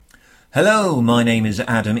Hello, my name is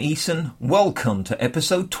Adam Eason. Welcome to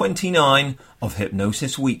episode 29 of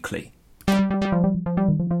Hypnosis Weekly.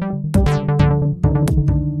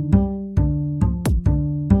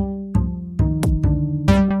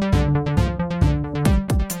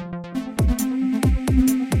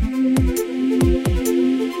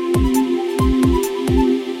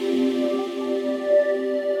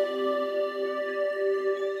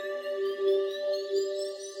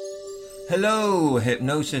 Hello,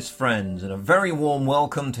 Hypnosis friends, and a very warm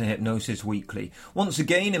welcome to Hypnosis Weekly. Once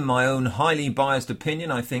again, in my own highly biased opinion,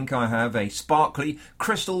 I think I have a sparkly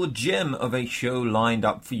crystal gem of a show lined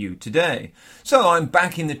up for you today. So I'm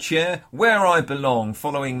back in the chair where I belong,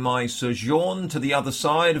 following my sojourn to the other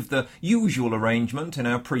side of the usual arrangement in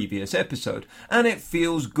our previous episode, and it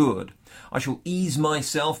feels good. I shall ease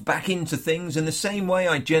myself back into things in the same way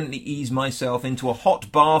I gently ease myself into a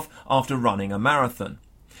hot bath after running a marathon.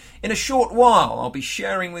 In a short while, I'll be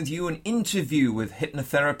sharing with you an interview with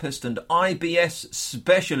hypnotherapist and IBS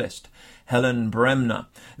specialist Helen Bremner.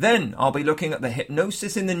 Then I'll be looking at the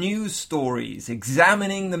hypnosis in the news stories,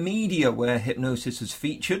 examining the media where hypnosis is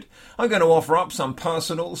featured. I'm going to offer up some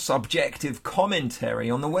personal, subjective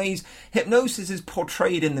commentary on the ways hypnosis is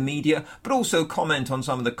portrayed in the media, but also comment on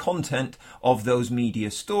some of the content of those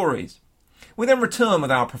media stories. We then return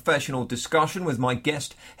with our professional discussion with my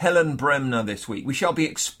guest Helen Bremner this week. We shall be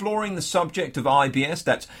exploring the subject of IBS,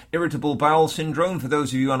 that's irritable bowel syndrome for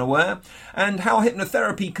those of you unaware, and how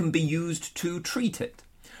hypnotherapy can be used to treat it.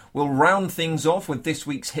 We'll round things off with this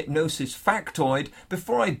week's hypnosis factoid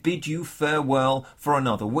before I bid you farewell for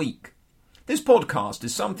another week. This podcast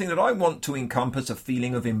is something that I want to encompass a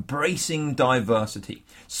feeling of embracing diversity,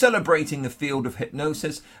 celebrating the field of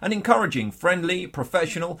hypnosis and encouraging friendly,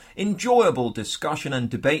 professional, enjoyable discussion and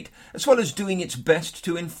debate, as well as doing its best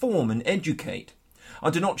to inform and educate. I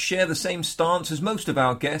do not share the same stance as most of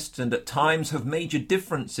our guests and at times have major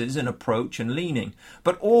differences in approach and leaning,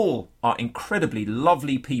 but all are incredibly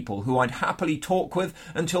lovely people who I'd happily talk with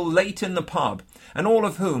until late in the pub, and all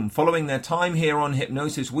of whom, following their time here on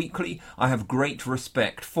Hypnosis Weekly, I have great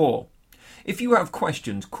respect for. If you have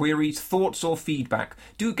questions, queries, thoughts or feedback,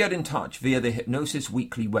 do get in touch via the Hypnosis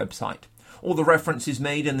Weekly website. All the references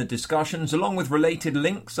made in the discussions, along with related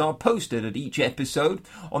links, are posted at each episode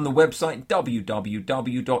on the website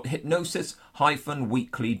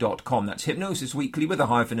www.hypnosis-weekly.com. That's Hypnosis Weekly with a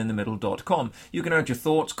hyphen in the middle.com. You can add your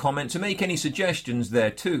thoughts, comments, and make any suggestions there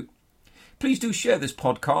too. Please do share this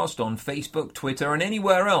podcast on Facebook, Twitter, and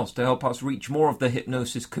anywhere else to help us reach more of the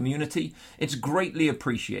hypnosis community. It's greatly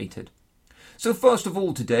appreciated. So first of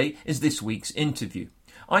all today is this week's interview.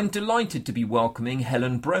 I'm delighted to be welcoming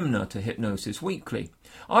Helen Bremner to Hypnosis Weekly.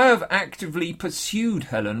 I have actively pursued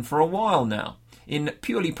Helen for a while now, in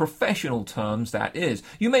purely professional terms that is.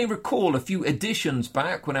 You may recall a few editions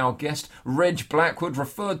back when our guest Reg Blackwood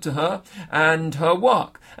referred to her and her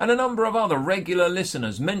work, and a number of other regular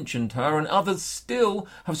listeners mentioned her, and others still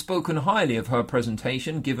have spoken highly of her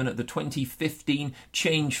presentation given at the 2015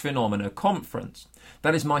 Change Phenomena Conference.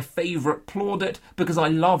 That is my favourite plaudit because I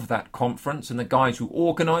love that conference and the guys who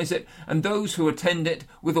organise it and those who attend it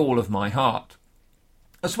with all of my heart.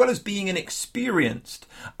 As well as being an experienced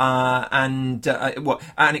intensive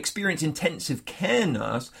care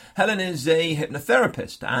nurse, Helen is a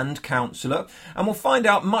hypnotherapist and counsellor, and we'll find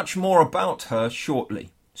out much more about her shortly.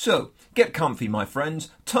 So, get comfy, my friends,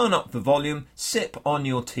 turn up the volume, sip on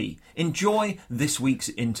your tea. Enjoy this week's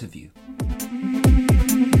interview.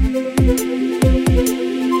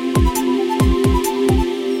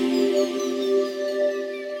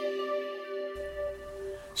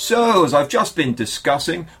 So, as I've just been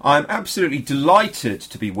discussing, I'm absolutely delighted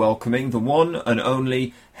to be welcoming the one and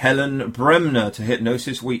only Helen Bremner to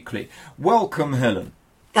Hypnosis Weekly. Welcome, Helen.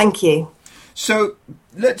 Thank you. So,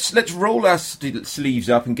 let's roll our sleeves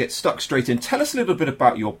up and get stuck straight in. Tell us a little bit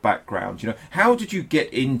about your background. How did you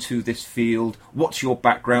get into this field? What's your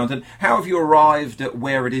background? And how have you arrived at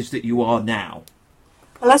where it is that you are now?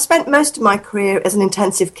 Well, I spent most of my career as an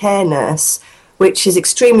intensive care nurse, which is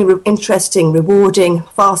extremely interesting, rewarding,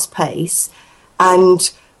 fast-paced,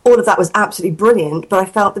 and all of that was absolutely brilliant, but I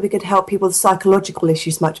felt that we could help people with psychological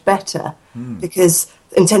issues much better because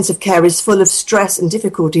intensive care is full of stress and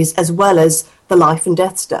difficulties as well as the life and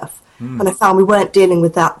death stuff. And I found we weren't dealing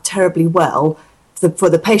with that terribly well for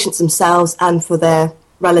the patients themselves and for their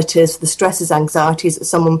relatives, the stresses, anxieties of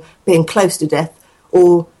someone being close to death,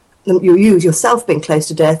 or you yourself being close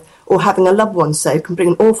to death, or having a loved one so can bring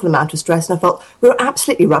an awful amount of stress. And I felt we were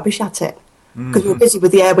absolutely rubbish at it because we were busy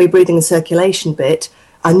with the airway, breathing and circulation bit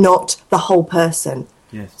and not the whole person.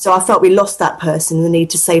 Yes. So I felt we lost that person and the need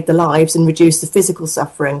to save the lives and reduce the physical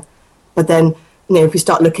suffering. But then if we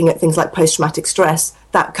start looking at things like post-traumatic stress,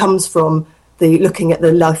 that comes from the looking at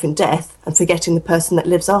the life and death and forgetting the person that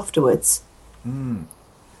lives afterwards. And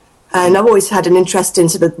I've always had an interest in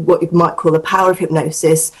sort of what you might call the power of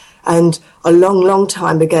hypnosis. And a long, long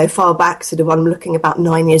time ago, far back, sort of when I'm looking about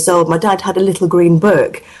 9 years old, my dad had a little green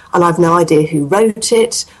book, and I've no idea who wrote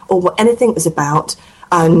it or what anything was about.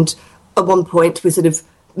 And at one point, we sort of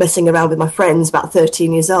messing around with my friends, about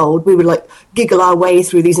 13 years old, we would like giggle our way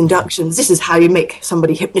through these inductions. This is how you make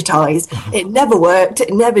somebody hypnotised. It never worked.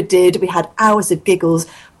 It never did. We had hours of giggles,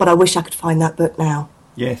 but I wish I could find that book now.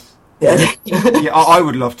 Yes. Yeah, I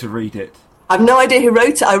would love to read it. I've no idea who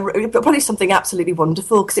wrote it, but probably something absolutely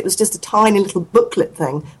wonderful, because it was just a tiny little booklet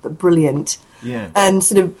thing, but brilliant. Yeah. And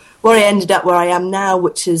sort of where I ended up where I am now,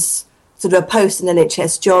 which is sort of a post an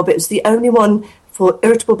NHS job, it was the only one for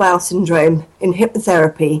irritable bowel syndrome in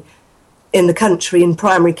hypnotherapy in the country in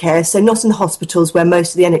primary care, so not in the hospitals where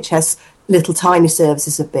most of the NHS little tiny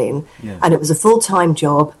services have been. Yeah. And it was a full-time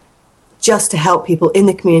job just to help people in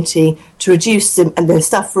the community to reduce them and their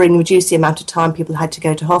suffering, reduce the amount of time people had to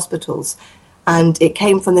go to hospitals. And it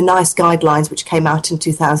came from the NICE guidelines, which came out in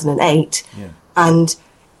 2008. Yeah. And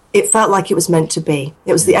it felt like it was meant to be.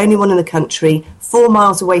 It was the only one in the country, 4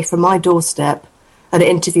 miles away from my doorstep. At an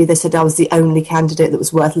interview, they said I was the only candidate that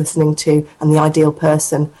was worth listening to and the ideal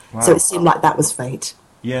person. Wow. So it seemed like that was fate.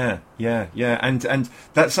 Yeah. And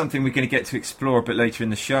that's something we're going to get to explore a bit later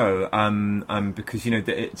in the show, because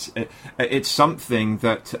it's something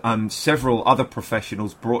that several other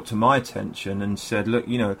professionals brought to my attention and said, look,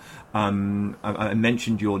 I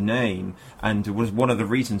mentioned your name, and it was one of the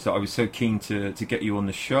reasons that I was so keen to get you on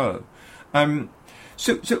the show.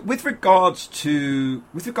 So with regards to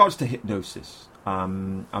hypnosis, tell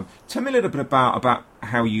me a little bit about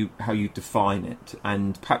how you define it,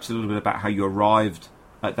 and perhaps a little bit about how you arrived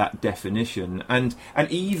at that definition, and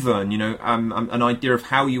even an idea of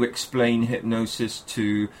how you explain hypnosis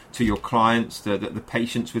to your clients, the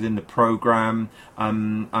patients within the program,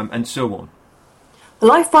 and so on.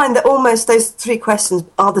 Well, I find that almost those three questions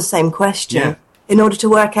are the same question. Yeah. In order to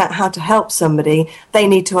work out how to help somebody, they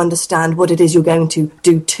need to understand what it is you're going to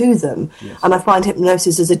do to them. Yes. And I find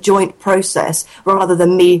hypnosis as a joint process rather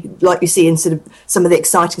than me, like you see in sort of some of the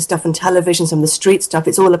exciting stuff on television, some of the street stuff.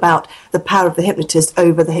 It's all about the power of the hypnotist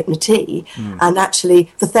over the hypnotee. And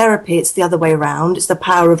actually, for therapy, it's the other way around. It's the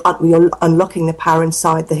power of you're unlocking the power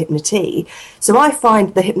inside the hypnotee. So I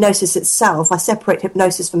find the hypnosis itself, I separate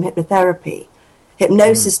hypnosis from hypnotherapy.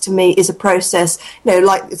 Hypnosis to me is a process,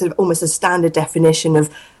 like sort of almost a standard definition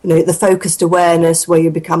of, the focused awareness where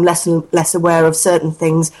you become less and less aware of certain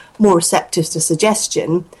things, more receptive to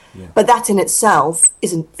suggestion. Yeah. But that in itself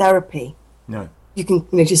isn't therapy. No. You can,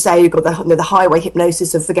 just say you've got the highway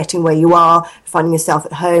hypnosis of forgetting where you are, finding yourself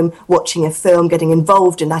at home, watching a film, getting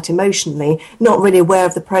involved in that emotionally, not really aware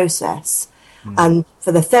of the process. And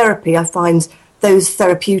for the therapy, I find those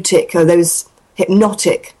therapeutic or those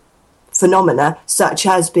hypnotic phenomena, such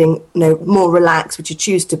as being more relaxed, which you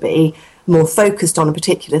choose to be, more focused on a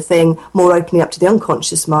particular thing, more opening up to the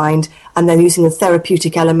unconscious mind, and then using the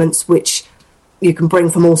therapeutic elements which you can bring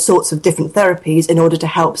from all sorts of different therapies in order to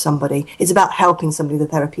help somebody. It's about helping somebody, the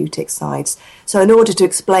therapeutic sides. So in order to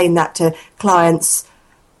explain that to clients,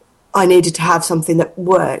 I needed to have something that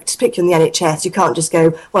worked, particularly in the NHS. You can't just go,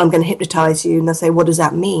 well, I'm going to hypnotise you, and they'll say, what does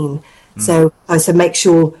that mean? So I said, make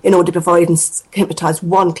sure, in order before I even hypnotised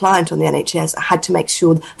one client on the NHS, I had to make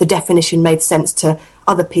sure the definition made sense to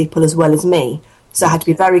other people as well as me. So I had to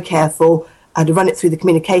be very careful. I had to run it through the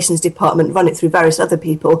communications department, run it through various other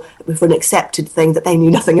people for an accepted thing that they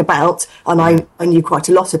knew nothing about, and I knew quite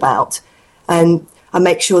a lot about. And I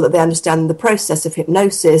make sure that they understand the process of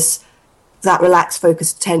hypnosis, that relaxed,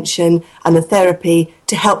 focused attention, and the therapy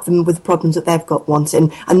to help them with the problems that they've got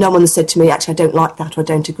wanting. And no one has said to me, actually, I don't like that or I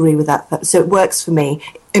don't agree with that. So it works for me.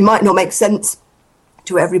 It might not make sense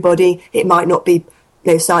to everybody. It might not be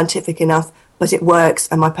scientific enough, but it works,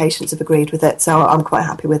 and my patients have agreed with it. So I'm quite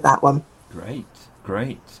happy with that one. Great.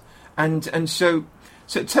 And so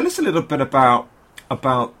tell us a little bit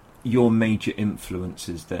about your major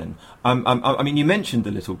influences then. I mean, you mentioned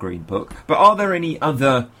the Little Green Book, but are there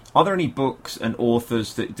any books and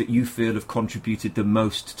authors that you feel have contributed the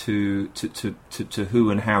most to who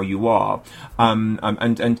and how you are?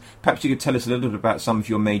 And perhaps you could tell us a little bit about some of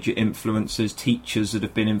your major influences, teachers that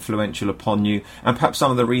have been influential upon you, and perhaps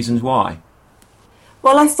some of the reasons why.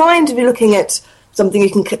 Well, I find if you're looking at something you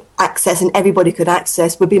can access and everybody could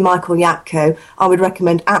access would be Michael Yapko. I would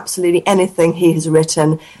recommend absolutely anything he has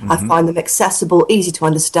written. I find them accessible, easy to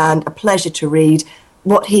understand, a pleasure to read.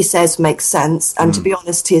 What he says makes sense, and to be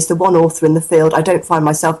honest, he is the one author in the field I don't find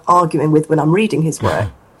myself arguing with when I'm reading his work.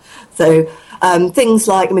 So Things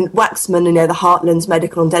like, Waxman, the Heartland's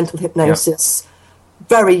medical and dental hypnosis,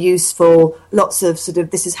 very useful. Lots of sort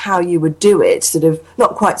of, this is how you would do it, sort of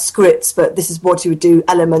not quite scripts, but this is what you would do,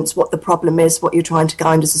 elements, what the problem is, what you're trying to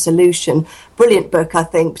find as a solution. Brilliant book, I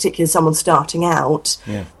think, particularly someone starting out.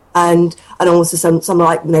 Yeah. And also some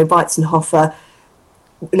like, Weizenhofer.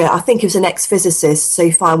 I think he was an ex-physicist, so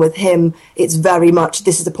you find with him, it's very much,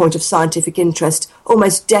 this is a point of scientific interest,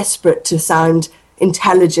 almost desperate to sound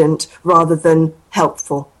intelligent rather than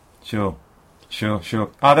helpful. Sure.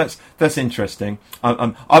 Oh, that's interesting.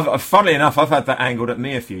 Funnily enough, I've had that angled at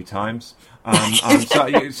me a few times.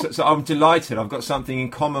 So I'm delighted. I've got something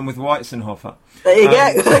in common with Weizenhofer. There you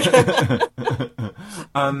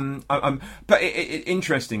go. But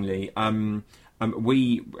interestingly,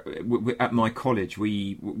 we at my college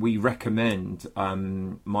we recommend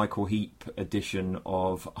Michael Heap edition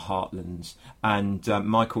of Heartlands and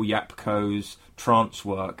Michael Yapko's trance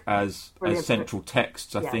work as central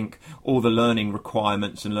texts. I think all the learning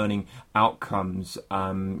requirements and learning outcomes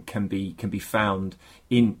can be found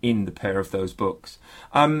in the pair of those books.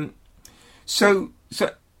 So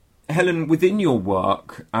Helen, within your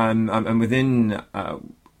work and within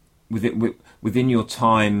your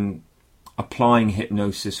time applying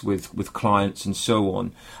hypnosis with clients and so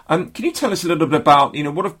on, can you tell us a little bit about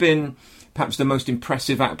what have been perhaps the most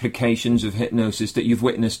impressive applications of hypnosis that you've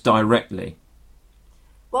witnessed directly?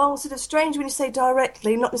 Well, sort of strange when you say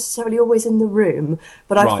directly, not necessarily always in the room,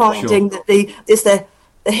 but I'm finding that it's the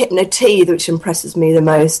hypno-tea which impresses me the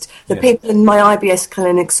most. The people in my IBS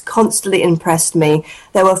clinics constantly impressed me.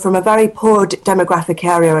 They were from a very poor demographic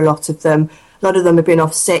area, a lot of them. A lot of them had been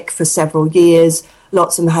off sick for several years.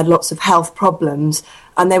 Lots of them had lots of health problems.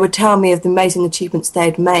 And they would tell me of the amazing achievements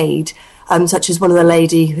they'd made, such as one of the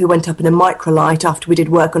lady who went up in a microlight after we did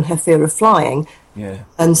work on her fear of flying. Yeah.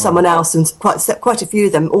 And someone else, and quite a few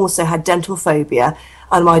of them also had dental phobia.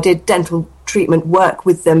 And I did dental treatment work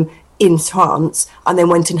with them in trance, and then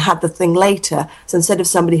went and had the thing later. So instead of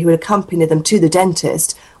somebody who would accompany them to the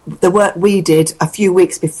dentist, the work we did a few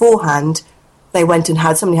weeks beforehand, they went and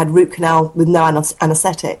somebody had root canal with no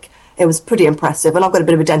anaesthetic. It was pretty impressive, and I've got a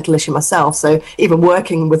bit of a dental issue myself, so even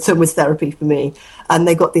working with them was therapy for me. And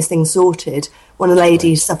they got these things sorted. One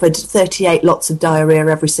lady suffered 38 lots of diarrhoea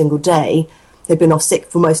every single day. They'd been off sick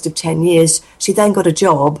for most of 10 years. She then got a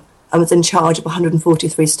job and was in charge of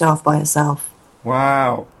 143 staff by herself.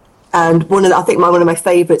 Wow. And one of my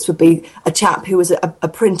favourites would be a chap who was a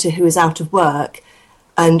printer who was out of work,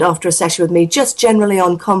 and after a session with me, just generally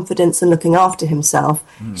on confidence and looking after himself,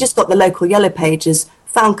 he just got the local Yellow Pages,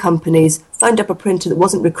 found companies, phoned up a printer that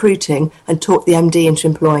wasn't recruiting, and talked the MD into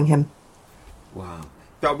employing him. Wow.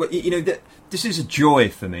 This is a joy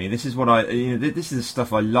for me. This is what this is the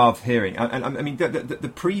stuff I love hearing. And I mean,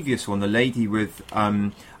 the previous one, the lady with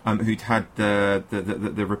who'd had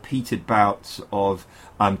the repeated bouts of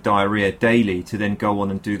diarrhea daily to then go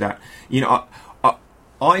on and do that.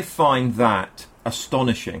 I find that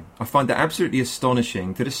astonishing. I find that absolutely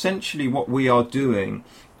astonishing. That essentially what we are doing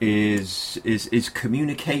is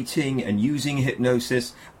communicating and using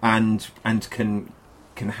hypnosis and can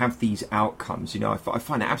have these outcomes. I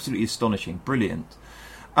find it absolutely astonishing, brilliant.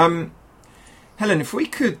 Helen, if we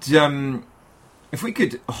could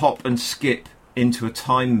hop and skip into a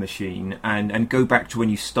time machine and go back to when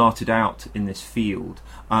you started out in this field,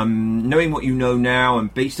 knowing what you know now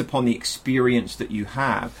and based upon the experience that you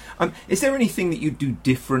have, is there anything that you do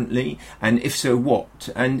differently, and if so, what?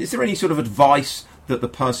 And is there any sort of advice that the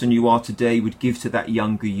person you are today would give to that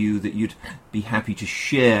younger you that you'd be happy to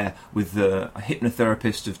share with a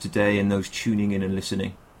hypnotherapist of today and those tuning in and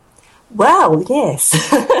listening? Well, yes.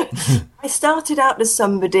 I started out as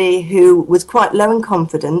somebody who was quite low in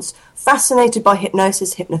confidence, fascinated by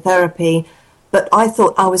hypnosis, hypnotherapy, but I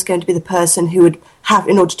thought I was going to be the person who would have,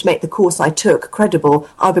 in order to make the course I took credible,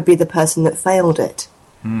 I would be the person that failed it.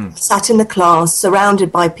 Sat in the class,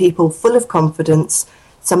 surrounded by people full of confidence.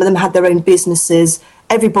 Some of them had their own businesses.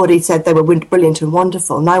 Everybody said they were brilliant and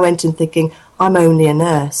wonderful. And I went in thinking, I'm only a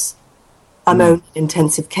nurse. I'm only an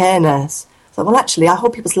intensive care nurse. So, well, actually, I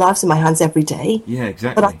hold people's lives in my hands every day. Yeah,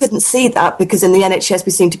 exactly. But I couldn't see that because in the NHS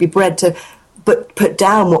we seem to be bred to put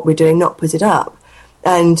down what we're doing, not put it up.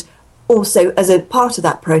 And also, as a part of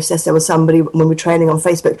that process, there was somebody, when we were training on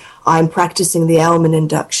Facebook, I am practicing the Elman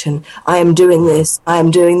induction. I am doing this. I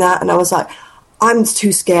am doing that. And I was like, I'm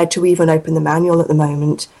too scared to even open the manual at the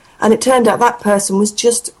moment. And it turned out that person was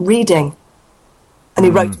just reading. And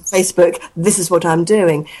he wrote on Facebook, this is what I'm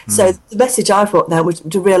doing. So the message I brought there was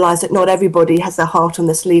to realise that not everybody has their heart on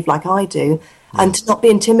their sleeve like I do, and to not be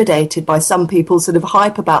intimidated by some people's sort of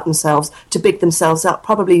hype about themselves, to big themselves up,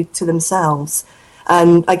 probably to themselves.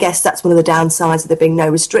 And I guess that's one of the downsides of there being no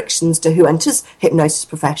restrictions to who enters hypnosis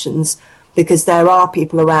professions, because there are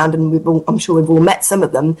people around, and I'm sure we've all met some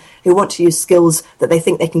of them, who want to use skills that they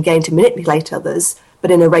think they can gain to manipulate others,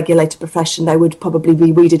 but in a regulated profession they would probably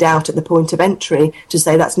be weeded out at the point of entry to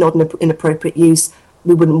say that's not an inappropriate use.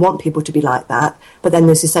 We wouldn't want people to be like that. But then,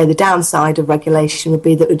 as you say, the downside of regulation would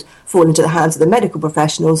be that it would fall into the hands of the medical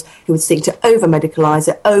professionals who would seek to over-medicalise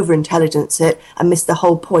it, over-intelligence it, and miss the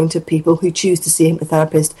whole point of people who choose to see a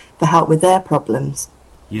hypnotherapist for help with their problems.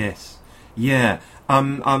 Yes. Yeah.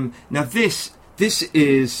 Now this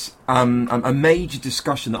is a major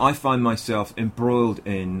discussion that I find myself embroiled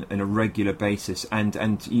in a regular basis,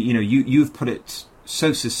 and you know, you've put it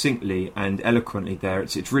so succinctly and eloquently there.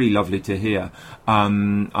 It's really lovely to hear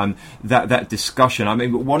that discussion. I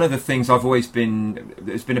mean, one of the things I've always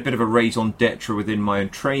there's been a bit of a raison d'etre within my own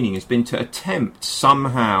training has been to attempt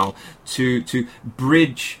somehow to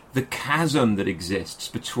bridge the chasm that exists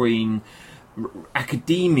between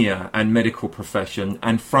academia and medical profession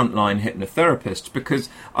and frontline hypnotherapists, because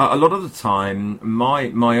a lot of the time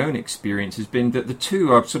my own experience has been that the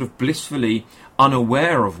two are sort of blissfully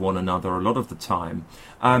unaware of one another a lot of the time,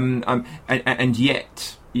 and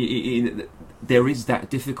yet there is that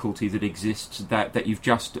difficulty that exists that you've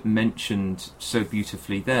just mentioned so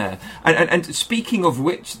beautifully there. And speaking of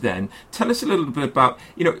which, then tell us a little bit about,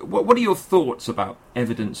 you know, what are your thoughts about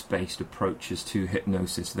evidence-based approaches to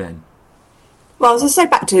hypnosis then? Well, as I say,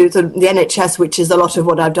 back to the NHS, which is a lot of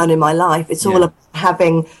what I've done in my life, it's all about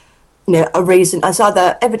having, you know, a reason. It's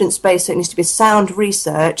either evidence-based, so it needs to be sound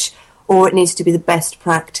research, or it needs to be the best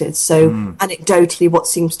practice. So anecdotally, what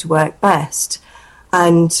seems to work best.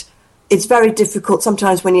 And it's very difficult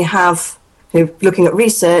sometimes when you have, you know, looking at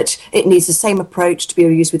research, it needs the same approach to be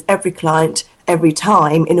used with every client every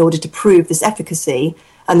time in order to prove this efficacy,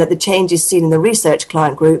 and that the changes seen in the research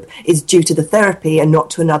client group is due to the therapy and not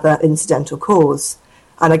to another incidental cause.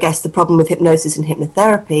 And I guess the problem with hypnosis and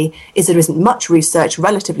hypnotherapy is there isn't much research,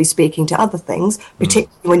 relatively speaking, to other things,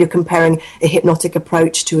 particularly when you're comparing a hypnotic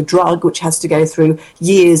approach to a drug, which has to go through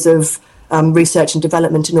years of research and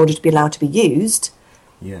development in order to be allowed to be used.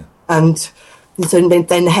 Yeah. And so then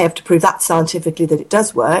they have to prove that scientifically that it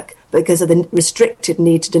does work, because of the restricted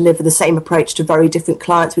need to deliver the same approach to very different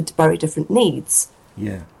clients with very different needs.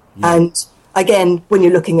 Yeah. And again, when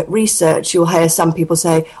you're looking at research, you'll hear some people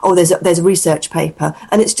say, oh, there's a research paper.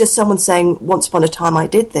 And it's just someone saying, once upon a time I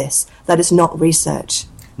did this. That is not research.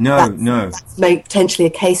 That's potentially a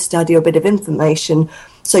case study or a bit of information.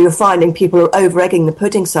 So you're finding people are over-egging the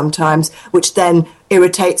pudding sometimes, which then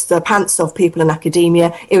irritates the pants off people in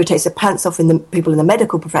academia, irritates the pants off in the people in the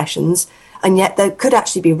medical professions, and yet they could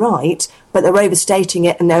actually be right, but they're overstating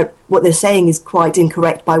it, and what they're saying is quite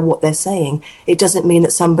incorrect by what they're saying. It doesn't mean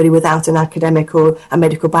that somebody without an academic or a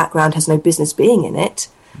medical background has no business being in it,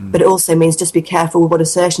 but it also means just be careful with what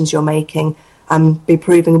assertions you're making, and be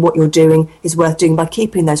proving what you're doing is worth doing by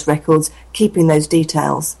keeping those records, keeping those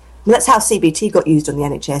details. And that's how CBT got used on the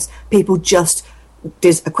NHS. People just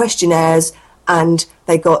did questionnaires, and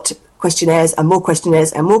they got questionnaires and more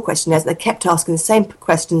questionnaires and more questionnaires. They kept asking the same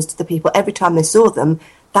questions to the people every time they saw them.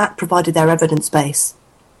 That provided their evidence base.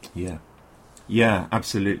 Yeah,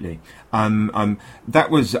 absolutely.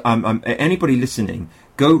 That was anybody listening,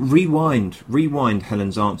 go rewind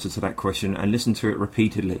Helen's answer to that question and listen to it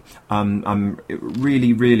repeatedly.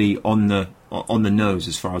 Really on the nose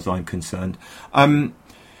as far as I'm concerned.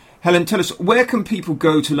 Helen, tell us, where can people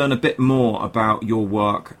go to learn a bit more about your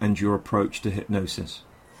work and your approach to hypnosis?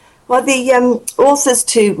 Well, the authors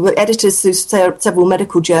the editors who several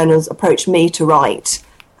medical journals approach me to write.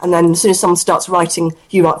 And then as soon as someone starts writing,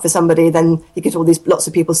 you write for somebody, then you get lots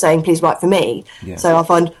of people saying, please write for me. Yeah. So I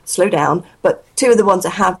find, slow down. But two of the ones I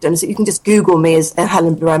have done, so you can just Google me as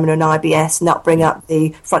Helen Bremner and IBS, and that'll bring up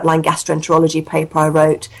the frontline gastroenterology paper I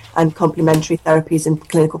wrote and complementary therapies in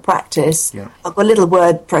clinical practice. Yeah. I've got a little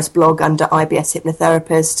WordPress blog under IBS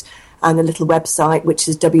Hypnotherapist, and a little website, which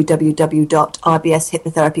is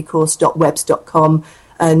www.ibshypnotherapycourse.webs.com.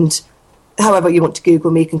 And however you want to Google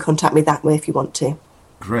me, you can contact me that way if you want to.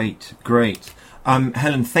 Great.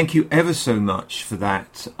 Helen, thank you ever so much for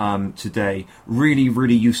that today.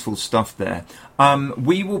 Really useful stuff there.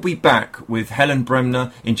 We will be back with Helen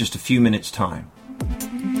Bremner in just a few minutes' time.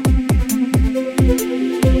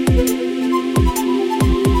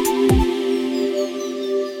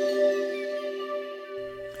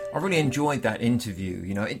 I really enjoyed that interview.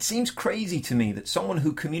 You know, it seems crazy to me that someone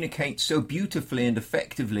who communicates so beautifully and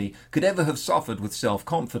effectively could ever have suffered with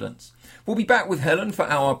self-confidence. We'll be back with Helen for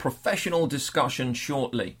our professional discussion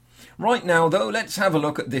shortly. Right now, though, let's have a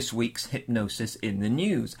look at this week's Hypnosis in the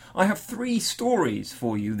News. I have 3 stories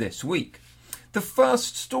for you this week. The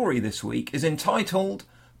first story this week is entitled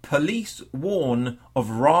Police Warn of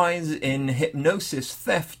Rise in Hypnosis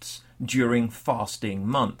Thefts During Fasting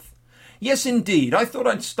Month. Yes, indeed, I thought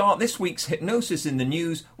I'd start this week's Hypnosis in the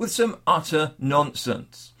News with some utter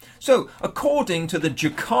nonsense. So, according to the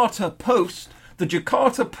Jakarta Post, the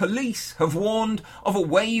Jakarta police have warned of a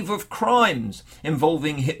wave of crimes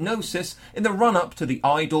involving hypnosis in the run-up to the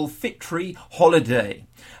Idul Fitri holiday.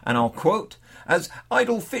 And I'll quote, "As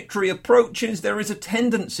Idul Fitri approaches, there is a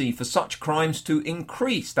tendency for such crimes to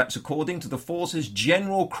increase." That's according to the force's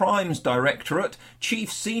General Crimes Directorate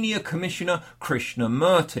Chief Senior Commissioner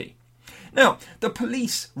Krishnamurthy. Now, the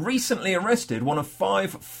police recently arrested one of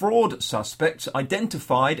 5 fraud suspects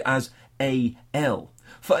identified as AL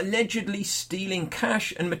for allegedly stealing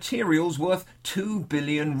cash and materials worth 2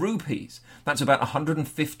 billion rupees. That's about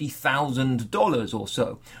 $150,000 or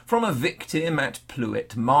so, from a victim at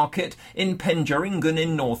Pluit Market in Penjaringan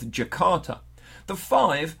in North Jakarta. The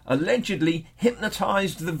 5 allegedly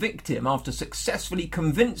hypnotized the victim after successfully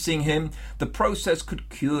convincing him the process could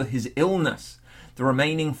cure his illness. The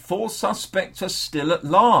remaining 4 suspects are still at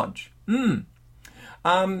large.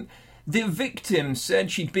 The victim said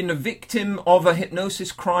she'd been a victim of a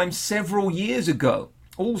hypnosis crime several years ago.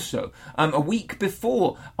 Also, a week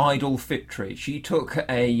before Idul Fitri, she took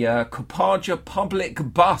a Kopaja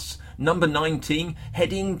public bus, number 19,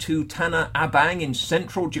 heading to Tanah Abang in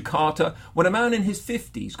central Jakarta when a man in his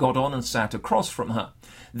 50s got on and sat across from her.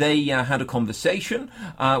 They had a conversation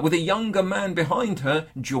with a younger man behind her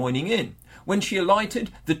joining in. When she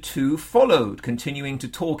alighted, the 2 followed, continuing to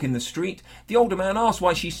talk in the street. The older man asked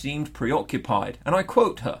why she seemed preoccupied, and I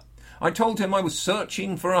quote her, "I told him I was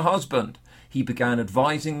searching for a husband. He began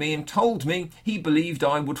advising me and told me he believed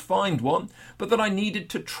I would find one, but that I needed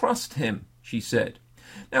to trust him," she said.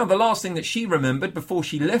 Now, the last thing that she remembered before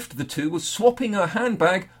she left the 2 was swapping her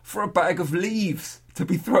handbag for a bag of leaves to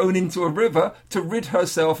be thrown into a river to rid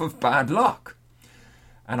herself of bad luck.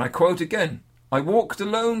 And I quote again, "I walked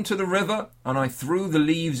alone to the river and I threw the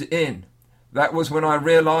leaves in. That was when I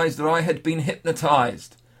realized that I had been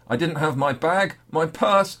hypnotized. I didn't have my bag, my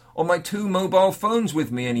purse, or my 2 mobile phones with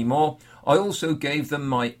me anymore. I also gave them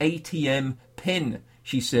my ATM PIN,"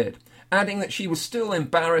 she said, adding that she was still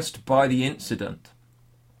embarrassed by the incident.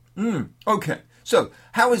 Okay, so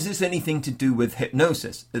how is this anything to do with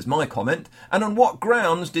hypnosis, is my comment, and on what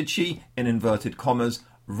grounds did she, in inverted commas,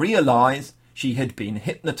 realise she had been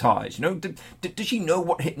hypnotized? Does she know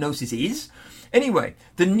what hypnosis is? Anyway,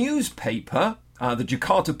 the newspaper, the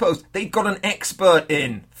Jakarta Post, they've got an expert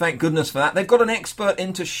in. Thank goodness for that. They've got an expert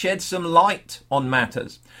in to shed some light on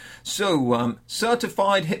matters. So,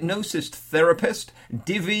 certified hypnosis therapist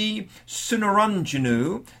Divi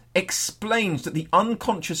Sunaranjanu explains that the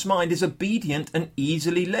unconscious mind is obedient and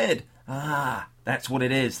easily led. That's what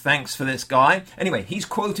it is. Thanks for this guy. Anyway, he's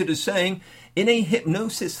quoted as saying, "In a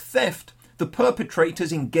hypnosis theft, the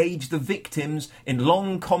perpetrators engage the victims in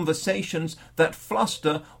long conversations that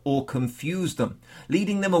fluster or confuse them,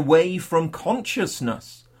 leading them away from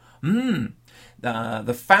consciousness." The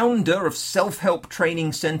founder of self-help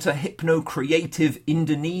training centre Hypno Creative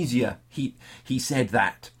Indonesia, he said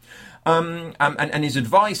that. And his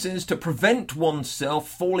advice is to prevent oneself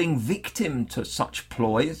falling victim to such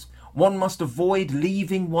ploys. One must avoid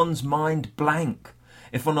leaving one's mind blank.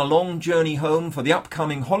 If on a long journey home for the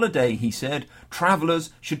upcoming holiday, he said, travellers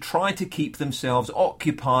should try to keep themselves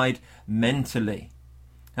occupied mentally.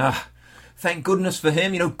 Thank goodness for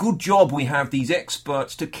him. Good job we have these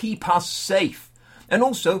experts to keep us safe. And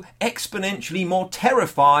also exponentially more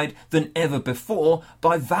terrified than ever before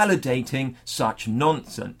by validating such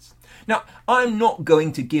nonsense. Now, I'm not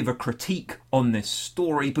going to give a critique on this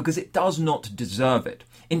story because it does not deserve it.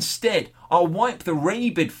 Instead, I'll wipe the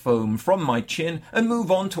rabid foam from my chin and move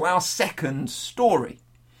on to our second story.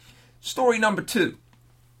 Story number 2,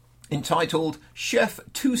 entitled "Chef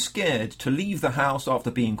Too Scared to Leave the House After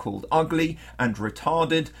Being Called Ugly and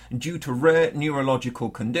Retarded Due to Rare Neurological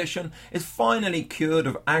Condition is Finally Cured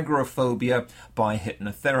of Agoraphobia by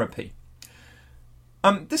Hypnotherapy."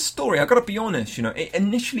 This story, I've got to be honest, it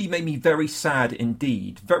initially made me very sad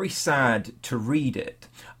indeed, very sad to read it.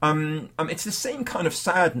 It's the same kind of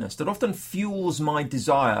sadness that often fuels my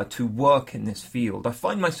desire to work in this field. I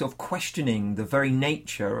find myself questioning the very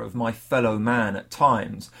nature of my fellow man at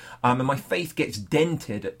times, and my faith gets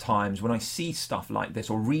dented at times when I see stuff like this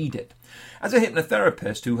or read it. As a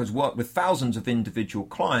hypnotherapist who has worked with thousands of individual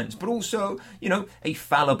clients, but also, a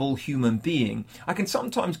fallible human being, I can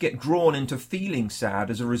sometimes get drawn into feeling sad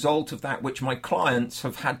as a result of that which my clients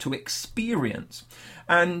have had to experience.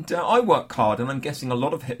 And I work hard, and I'm guessing a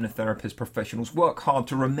lot of hypnotherapist professionals work hard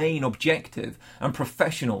to remain objective and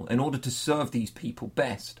professional in order to serve these people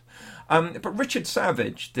best. But Richard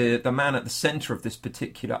Savage, the man at the centre of this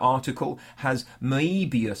particular article, has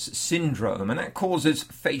Moebius syndrome, and that causes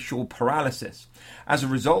facial paralysis. As a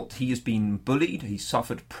result, he has been bullied, he's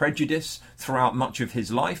suffered prejudice throughout much of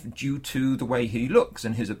his life due to the way he looks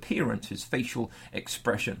and his appearance, his facial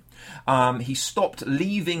expression. He stopped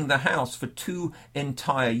leaving the house for 2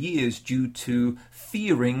 entire years due to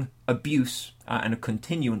fearing abuse and a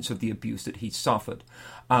continuance of the abuse that he suffered.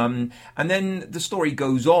 And then the story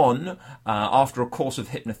goes on. After a course of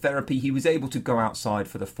hypnotherapy, he was able to go outside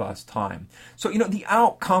for the first time. So, the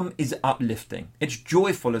outcome is uplifting. It's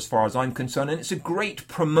joyful as far as I'm concerned, and it's a great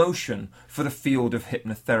promotion for the field of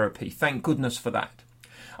hypnotherapy. Thank goodness for that.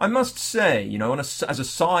 I must say, as a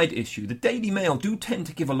side issue, the Daily Mail do tend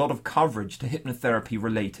to give a lot of coverage to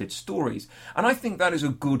hypnotherapy-related stories, and I think that is a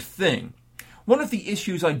good thing. One of the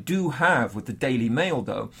issues I do have with the Daily Mail,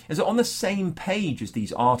 though, is that on the same page as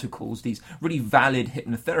these articles, these really valid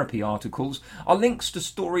hypnotherapy articles, are links to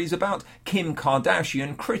stories about Kim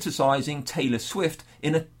Kardashian criticising Taylor Swift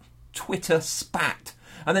in a Twitter spat,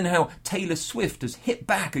 and then how Taylor Swift has hit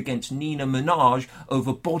back against Nina Minaj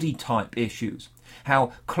over body type issues.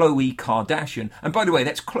 How Khloe Kardashian, and by the way,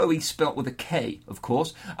 that's Khloe spelt with a K, of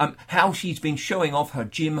course, how she's been showing off her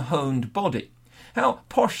gym-honed body. How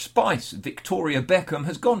Posh Spice Victoria Beckham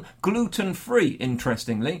has gone gluten-free,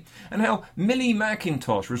 interestingly, and how Millie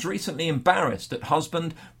McIntosh was recently embarrassed that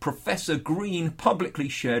husband Professor Green publicly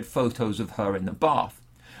shared photos of her in the bath.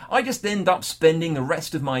 I just end up spending the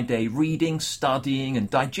rest of my day reading, studying and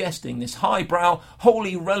digesting this highbrow,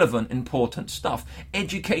 wholly relevant, important stuff,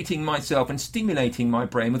 educating myself and stimulating my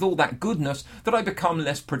brain with all that goodness that I become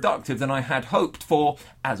less productive than I had hoped for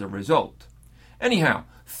as a result. Anyhow,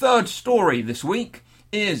 third story this week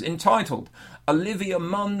is entitled Olivia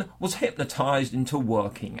Munn was hypnotised into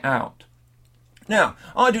working out. Now,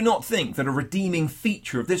 I do not think that a redeeming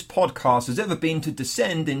feature of this podcast has ever been to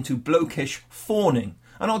descend into blokish fawning,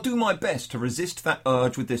 and I'll do my best to resist that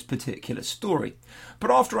urge with this particular story.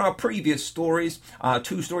 But after our previous stories,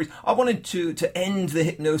 2 stories, I wanted to end the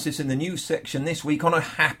hypnosis in the news section this week on a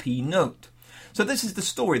happy note. So this is the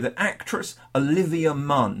story that actress Olivia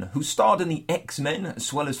Munn, who starred in the X-Men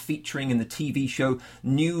as well as featuring in the TV show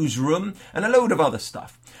Newsroom and a load of other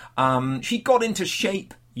stuff, she got into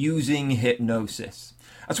shape using hypnosis.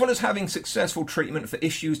 As well as having successful treatment for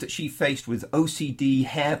issues that she faced with OCD,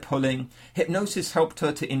 hair pulling, hypnosis helped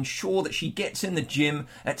her to ensure that she gets in the gym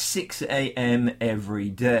at 6 a.m. every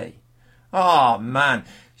day. Ah, man.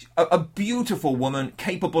 A beautiful woman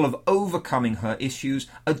capable of overcoming her issues,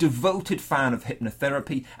 a devoted fan of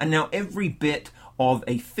hypnotherapy, and now every bit of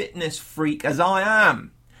a fitness freak as I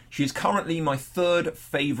am. She is currently my 3rd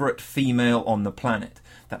favourite female on the planet.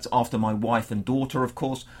 That's after my wife and daughter, of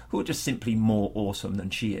course, who are just simply more awesome than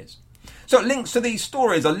she is. So links to these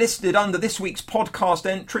stories are listed under this week's podcast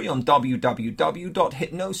entry on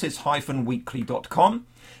www.hypnosis-weekly.com.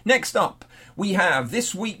 Next up, we have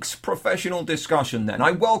this week's professional discussion then. I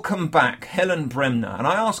welcome back Helen Bremner and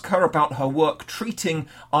I ask her about her work treating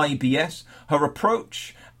IBS, her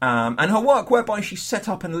approach, and her work whereby she set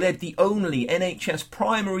up and led the only NHS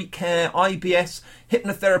primary care IBS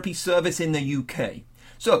hypnotherapy service in the UK.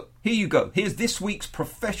 So, here you go. Here's this week's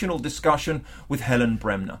professional discussion with Helen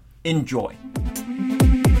Bremner. Enjoy.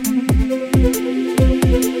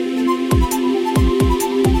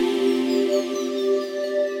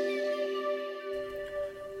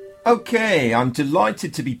 Okay, I'm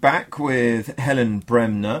delighted to be back with Helen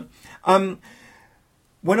Bremner.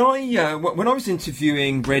 When I was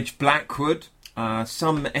interviewing Reg Blackwood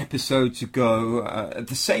some episodes ago, at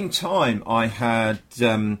the same time I had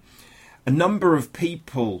a number of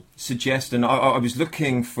people suggest, and I was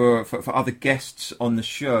looking for other guests on the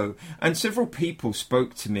show, and several people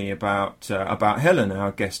spoke to me about Helen,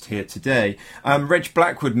 our guest here today. Reg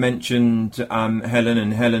Blackwood mentioned Helen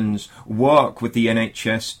and Helen's work with the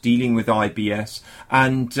NHS dealing with IBS,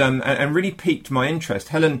 and really piqued my interest.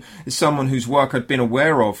 Helen is someone whose work I'd been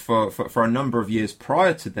aware of for a number of years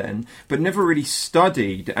prior to then, but never really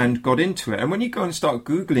studied and got into it. And when you go and start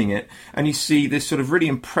Googling it, and you see this sort of really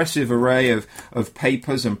impressive array of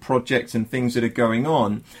papers and projects and things that are going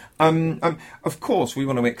on, of course we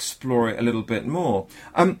want to explore it a little bit more.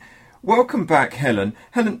 Welcome back, Helen.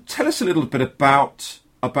 Helen, tell us a little bit about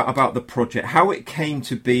the project, how it came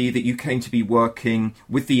to be that you came to be working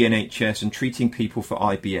with the NHS and treating people for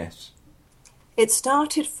IBS. It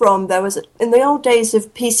started from, there was, in the old days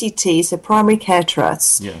of PCT, so primary care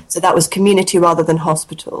trusts, so that was community rather than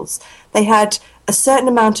hospitals, they had a certain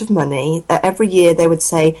amount of money. Every year they would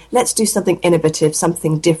say, let's do something innovative,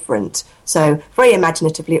 something different. So very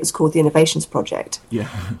imaginatively, it was called the Innovations Project. Yeah.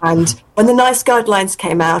 And when the NICE guidelines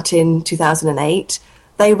came out in 2008,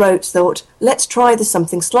 they thought, let's try this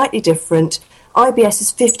something slightly different. IBS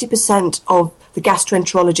is 50% of the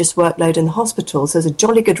gastroenterologist workload in the hospitals. There's a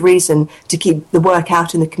jolly good reason to keep the work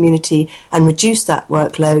out in the community and reduce that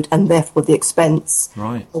workload and therefore the expense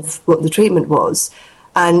of what the treatment was.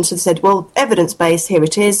 And so they said, well, evidence-based, here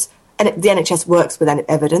it is. And the NHS works with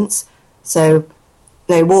evidence. So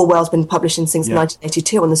Warwell's been publishing since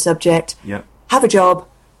 1982 on the subject. Yeah. Have a job.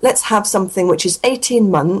 Let's have something which is 18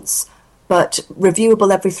 months, but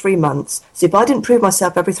reviewable every 3 months. So if I didn't prove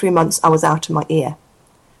myself every 3 months, I was out of my ear.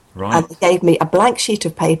 Right. And they gave me a blank sheet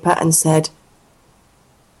of paper and said,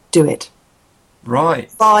 do it. Right.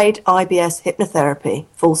 Provide IBS hypnotherapy,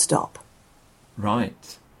 full stop.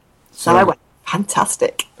 Right. So I went,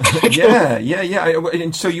 fantastic. Yeah.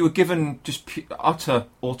 And so you were given just utter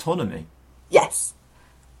autonomy. Yes.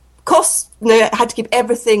 Of course, I had to keep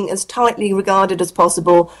everything as tightly regarded as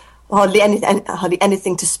possible, hardly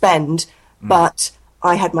anything to spend, but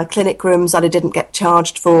I had my clinic rooms that I didn't get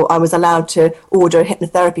charged for. I was allowed to order a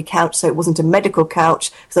hypnotherapy couch, so it wasn't a medical couch,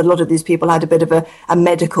 because a lot of these people had a bit of a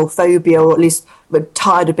medical phobia, or at least were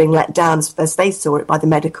tired of being let down, as they saw it, by the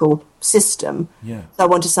medical system. Yeah. So I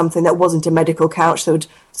wanted something that wasn't a medical couch that would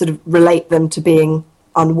sort of relate them to being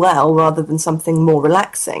unwell rather than something more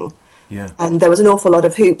relaxing. Yeah. And there was an awful lot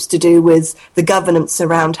of hoops to do with the governance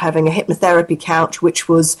around having a hypnotherapy couch, which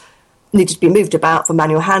needed to be moved about for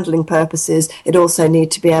manual handling purposes. It also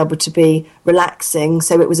needed to be able to be relaxing.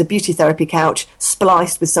 So it was a beauty therapy couch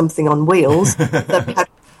spliced with something on wheels. So we had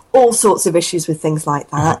all sorts of issues with things like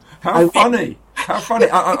that. How funny. A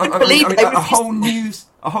whole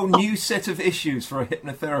new set of issues for a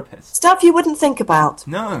hypnotherapist. Stuff you wouldn't think about.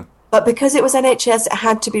 No. But because it was NHS, it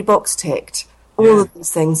had to be box ticked. All of these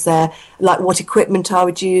things there, like what equipment I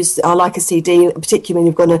would use. I like a CD, particularly when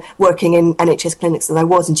you've gone working in NHS clinics that I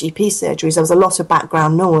was in GP surgeries. There was a lot of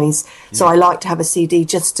background noise, so I like to have a CD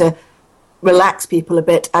just to relax people a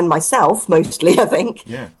bit, and myself mostly, I think,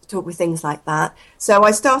 to talk with things like that. So I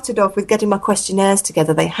started off with getting my questionnaires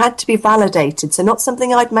together. They had to be validated, so not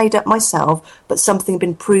something I'd made up myself, but something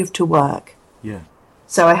been proved to work. Yeah.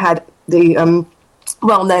 So I had the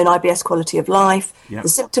well-known IBS quality of life, the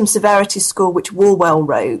symptom severity score, which Warwell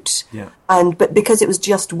wrote, but because it was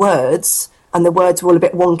just words, and the words were all a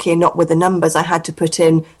bit wonky and not with the numbers, I had to put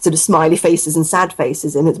in sort of smiley faces and sad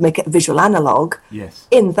faces in it to make it a visual analogue. Yes.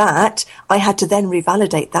 In that, I had to then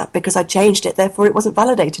revalidate that because I changed it, therefore it wasn't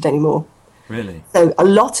validated anymore. Really? So a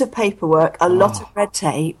lot of paperwork, a lot of red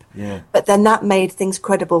tape, but then that made things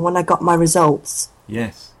credible when I got my results.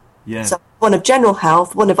 Yes. Yeah. So one of general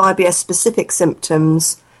health, one of IBS-specific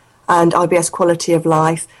symptoms, and IBS quality of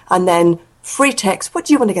life, and then free text, what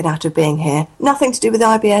do you want to get out of being here? Nothing to do with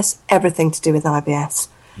IBS, everything to do with IBS.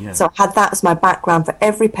 Yeah. So I had that as my background for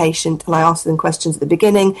every patient, and I asked them questions at the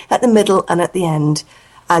beginning, at the middle, and at the end.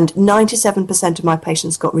 And 97% of my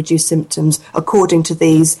patients got reduced symptoms according to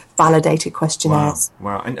these validated questionnaires.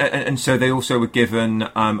 Wow. And so they also were given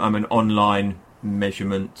an online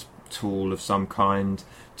measurement tool of some kind.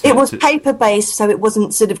 It was paper-based, so it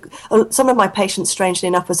wasn't sort of... Some of my patients, strangely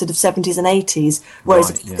enough, were sort of 70s and 80s, whereas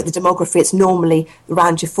if you look at the demography, it's normally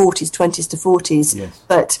around your 40s, 20s to 40s. Yes.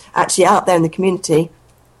 But actually out there in the community,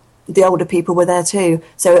 the older people were there too.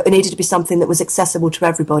 So it needed to be something that was accessible to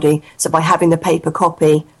everybody. So by having the paper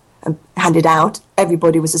copy handed out,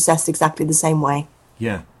 everybody was assessed exactly the same way.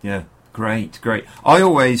 Yeah. Great. I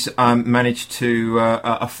always managed to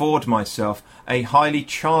afford myself a highly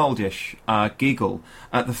childish giggle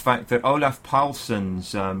at the fact that Olaf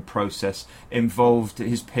Paulsson's process involved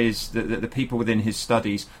his peers, the people within his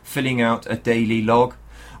studies, filling out a daily log.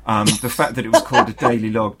 The fact that it was called a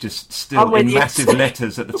daily log, just still in massive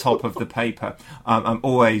letters at the top of the paper, I'm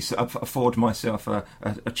always afford myself a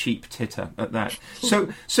cheap titter at that. So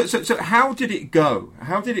how did it go?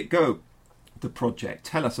 The project.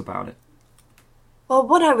 Tell us about it. Well,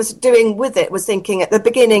 what I was doing with it was thinking at the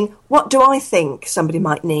beginning, what do I think somebody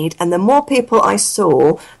might need? And the more people I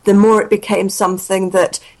saw, the more it became something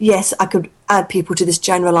that, yes, I could add people to this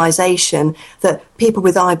generalisation that people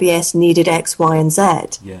with IBS needed X, Y and Z.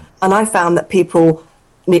 Yeah. And I found that people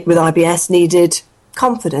with IBS needed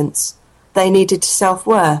confidence. They needed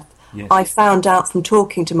self-worth. Yes. I found out from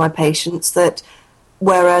talking to my patients that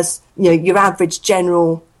whereas your average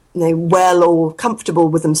general, well or comfortable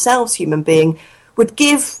with themselves human being would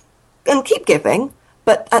give and keep giving,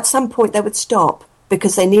 But at some point they would stop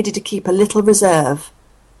because they needed to keep a little reserve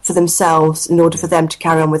for themselves in order for them to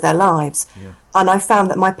carry on with their lives. Yeah. And I found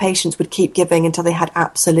that my patients would keep giving until they had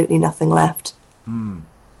absolutely nothing left.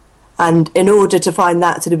 And in order to find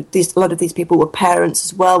that, a lot of these people were parents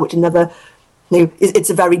as well, which it's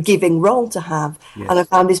a very giving role to have. Yes. And I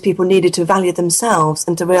found these people needed to value themselves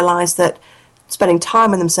and to realise that spending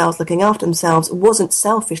time on themselves, looking after themselves, wasn't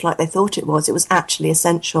selfish like they thought it was. It was actually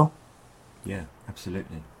essential. Yeah,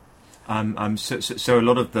 absolutely. So a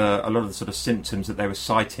lot of the sort of symptoms that they were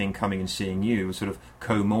citing coming and seeing you were sort of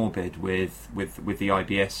comorbid with the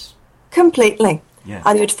IBS. Completely. Yeah.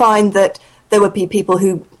 And you'd find that there would be people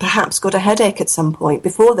who perhaps got a headache at some point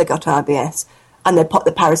before they got IBS, and they'd pop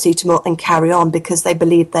the paracetamol and carry on because they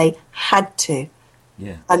believed they had to.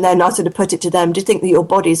 Yeah. And then I sort of put it to them, do you think that your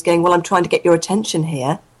body's going, well, I'm trying to get your attention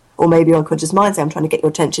here? Or maybe your unconscious mind saying, I'm trying to get your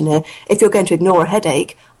attention here. If you're going to ignore a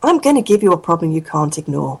headache, I'm going to give you a problem you can't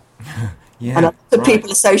ignore. Yeah, and the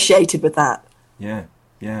people associated with that. Yeah,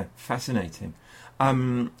 fascinating.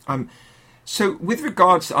 So with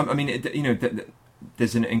regards,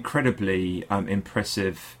 there's an incredibly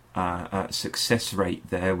impressive success rate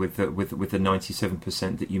there with the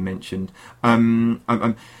 97% that you mentioned. I'm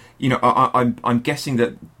guessing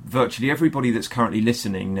that virtually everybody that's currently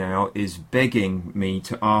listening now is begging me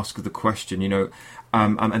to ask the question,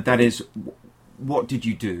 and that is, what did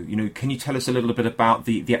you do? Can you tell us a little bit about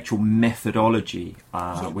the actual methodology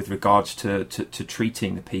with regards to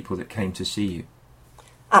treating the people that came to see you?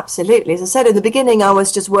 Absolutely. As I said in the beginning, I was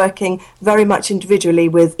just working very much individually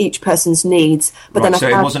with each person's needs. But right,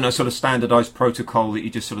 then it wasn't a sort of standardised protocol that you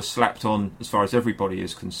just sort of slapped on as far as everybody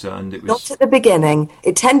is concerned. It was not at the beginning.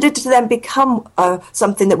 It tended to then become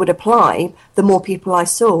something that would apply the more people I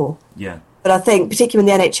saw. Yeah. But I think, particularly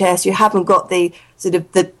in the NHS, you haven't got the sort of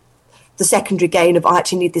the secondary gain of I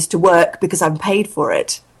actually need this to work because I'm paid for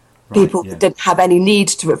it. People didn't have any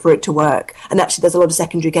need for it to work. And actually there's a lot of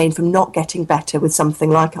secondary gain from not getting better with something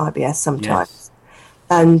like IBS sometimes. Yes.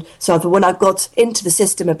 And so when I got into the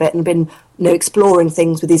system a bit and been exploring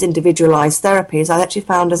things with these individualised therapies, I actually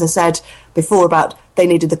found, as I said before, about they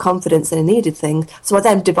needed the confidence they needed things. So I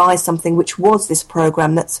then devised something which was this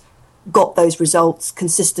programme that's got those results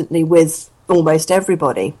consistently with almost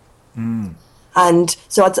everybody. And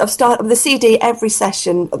so I've started with the CD every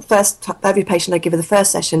session. Every patient I give her the first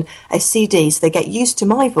session a CD, so they get used to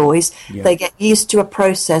my voice, they get used to a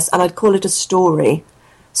process, and I'd call it a story.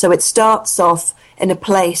 So it starts off in a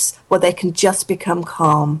place where they can just become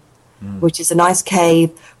calm, which is a nice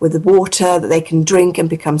cave with the water that they can drink and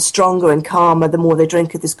become stronger and calmer the more they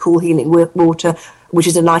drink of this cool healing water, which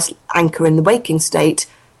is a nice anchor in the waking state.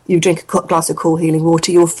 You drink a glass of cool healing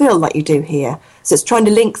water, you'll feel like you do here. So it's trying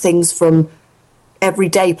to link things from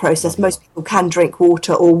everyday process. Most people can drink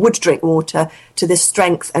water or would drink water to this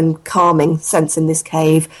strength and calming sense in this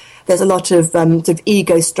cave. There's a lot of sort of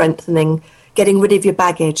ego strengthening, getting rid of your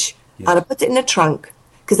baggage. And I put it in a trunk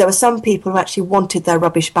because there were some people who actually wanted their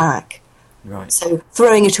rubbish back. Right. So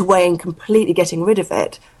throwing it away and completely getting rid of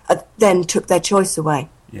it then took their choice away.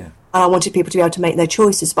 Yeah. And I wanted people to be able to make their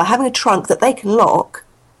choices by having a trunk that they can lock,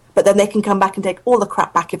 but then they can come back and take all the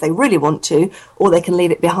crap back if they really want to, or they can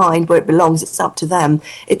leave it behind where it belongs. It's up to them.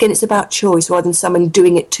 Again, it's about choice rather than someone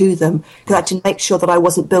doing it to them. Because I had to make sure that I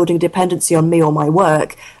wasn't building dependency on me or my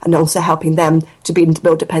work, and also helping them to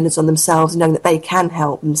build dependence on themselves, knowing that they can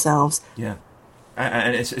help themselves. Yeah.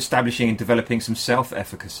 And it's establishing and developing some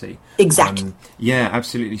self-efficacy. Exactly. Yeah,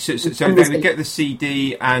 absolutely. So they would get the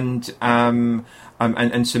CD and some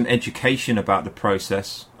education about the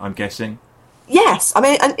process, I'm guessing. Yes, I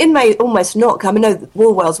mean, and it may almost not. I mean, no,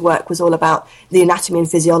 Walwell's work was all about the anatomy and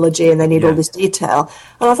physiology, and they need all this detail.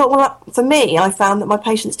 And I thought, well, for me, I found that my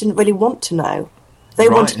patients didn't really want to know. They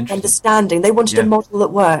wanted understanding. They wanted a model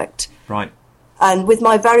that worked. Right. And with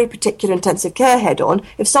my very particular intensive care head on,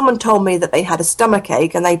 if someone told me that they had a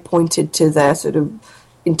stomachache and they pointed to their sort of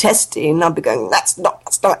intestine, I'd be going, that's not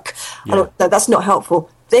a stomach. No, that's not helpful.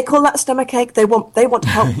 They call that a stomachache. They want to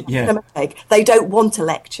help with stomachache. They don't want a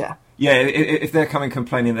lecture. Yeah, if they're coming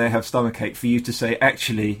complaining they have stomachache, for you to say,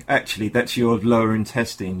 actually, that's your lower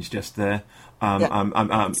intestines just there.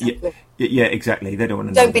 Exactly. Yeah, exactly. They don't want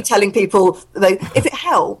to know. Don't be telling people, if it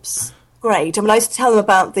helps, great. I mean, I used to tell them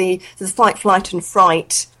about the fight, flight and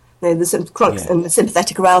fright, and the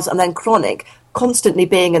sympathetic arousal, and then chronic, constantly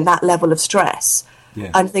being in that level of stress. Yeah.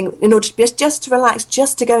 And think, in order to just to relax,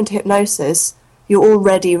 just to go into hypnosis, you're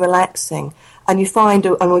already relaxing. And you find,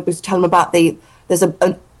 and I was telling them about there's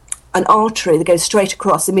an artery that goes straight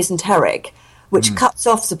across the mesenteric, which cuts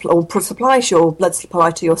off supplies your blood supply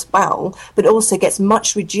to your bowel, but also gets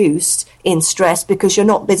much reduced in stress because you're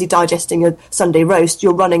not busy digesting your Sunday roast,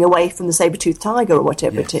 you're running away from the saber-toothed tiger or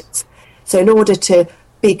whatever it is. So in order to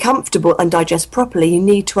be comfortable and digest properly, you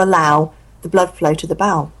need to allow the blood flow to the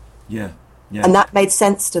bowel. Yeah, yeah. And that made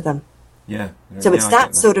sense to them. Yeah. So it's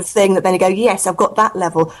that sort of thing that then you go, yes, I've got that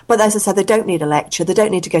level. But as I said, they don't need a lecture. They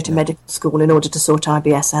don't need to go to medical school in order to sort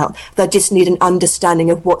IBS out. They just need an understanding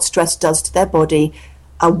of what stress does to their body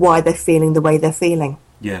and why they're feeling the way they're feeling.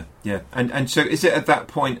 Yeah, yeah. And so is it at that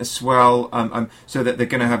point as well, so that they're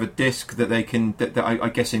going to have a disc that they can, that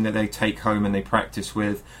I'm guessing that they take home and they practice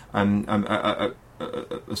with,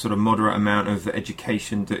 a sort of moderate amount of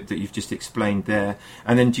education that you've just explained there.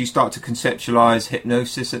 And then do you start to conceptualise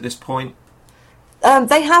hypnosis at this point?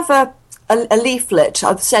 They have a leaflet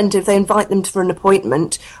I've sent if they invite them for an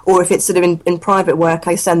appointment, or if it's sort of in private work,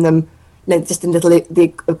 I send them just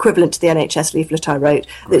the equivalent to the NHS leaflet I wrote.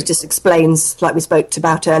 That just explains, like we spoke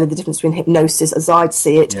about earlier, the difference between hypnosis as I'd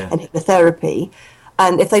see it and hypnotherapy.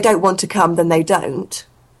 And if they don't want to come, then they don't.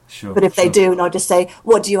 Sure, but if they do, and I just say,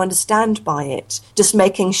 what do you understand by it? Just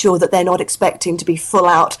making sure that they're not expecting to be full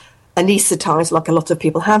out anaesthetised like a lot of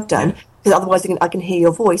people have done, because otherwise I can hear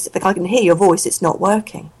your voice. If I can hear your voice, it's not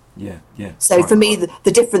working. Yeah, yeah. So for me,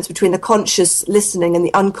 the difference between the conscious listening and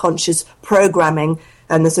the unconscious programming,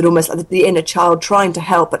 and the sort of almost like the inner child trying to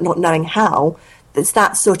help but not knowing how, it's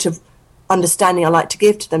that sort of understanding I like to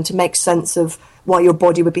give to them to make sense of why your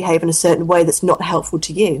body would behave in a certain way that's not helpful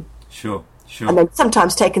to you. Sure. And then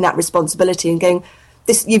sometimes taking that responsibility and going,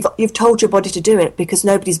 "This you've told your body to do it because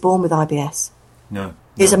nobody's born with IBS. No.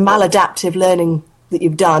 It's a maladaptive learning that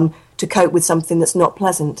you've done to cope with something that's not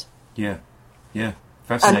pleasant." Yeah, yeah,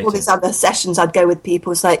 fascinating. And all these other sessions I'd go with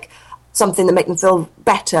people, it's like something that make them feel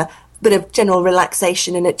better, bit of general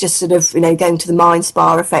relaxation, and it just sort of, going to the mind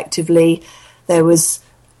spa effectively. There was,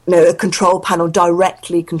 a control panel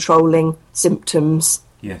directly controlling symptoms.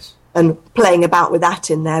 Yes. And playing about with that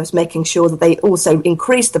in there was making sure that they also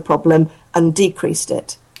increased the problem and decreased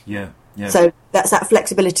it. Yeah, yeah. So that's that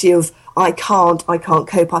flexibility of, I can't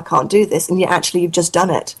cope, I can't do this, and yet actually you've just done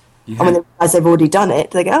it. Yeah. And when they realize they've already done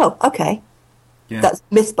it, they go, oh, okay. Yeah. That's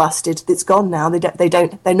myth busted, it's gone now,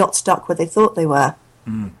 they're not stuck where they thought they were.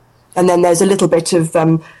 Mm. And then there's a little bit of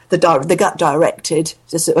the gut directed,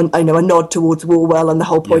 just a nod towards Wallwell and the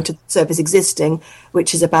whole point of the service existing,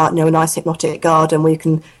 which is about a nice hypnotic garden where you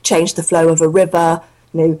can change the flow of a river,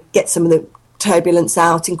 get some of the turbulence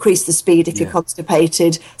out, increase the speed if you're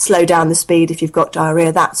constipated, slow down the speed if you've got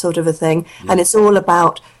diarrhea, that sort of a thing. Yeah. And it's all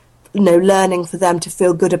about learning for them to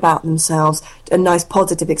feel good about themselves, a nice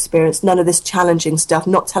positive experience, none of this challenging stuff,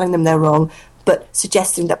 not telling them they're wrong, but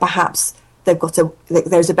suggesting that perhaps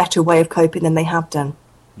there's a better way of coping than they have done.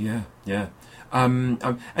 Yeah, yeah. And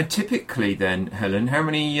typically, then, Helen, how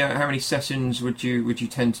many sessions would you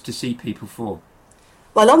tend to see people for?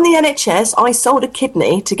 Well, on the NHS, I sold a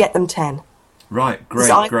kidney to get them 10. Right, great,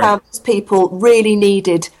 so I found people really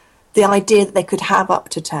needed the idea that they could have up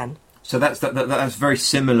to 10. So that's very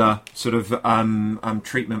similar sort of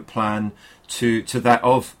treatment plan to that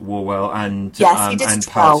of Wallwell and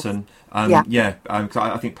Powelson.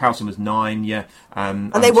 I think Powelson was 9,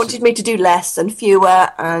 and they wanted me to do less and fewer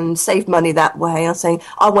and save money that way. I was saying,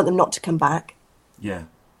 I want them not to come back. Yeah,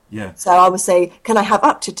 yeah. So I would say, can I have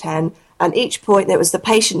up to 10? And each point, it was the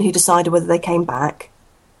patient who decided whether they came back.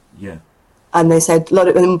 Yeah. And they said,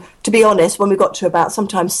 to be honest, when we got to about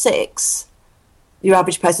sometimes 6, your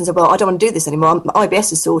average person said, well, I don't want to do this anymore. My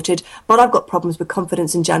IBS is sorted, but I've got problems with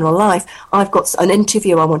confidence in general life. I've got an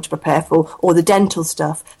interview I want to prepare for, or the dental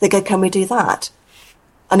stuff. They go, can we do that?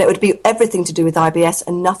 And it would be everything to do with IBS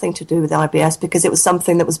and nothing to do with IBS because it was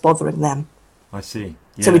something that was bothering them. I see.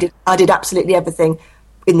 Yeah. So I did absolutely everything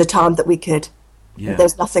in the time that we could. Yeah.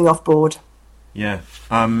 There's nothing off board. Yeah.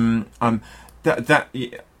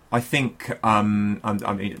 I think. I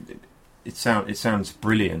mean, it sounds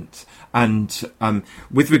brilliant. And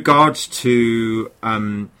with regards to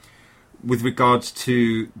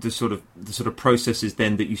the sort of processes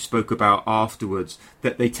then that you spoke about afterwards,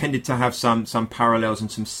 that they tended to have some parallels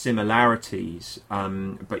and some similarities,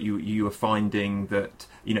 but you were finding that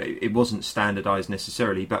it wasn't standardized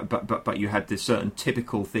necessarily, but you had this certain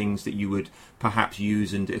typical things that you would perhaps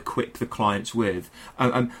use and equip the clients with.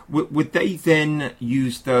 Would they then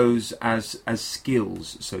use those as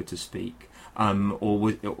skills, so to speak? Or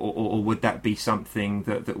would that be something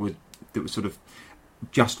that was sort of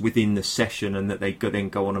just within the session and that they could then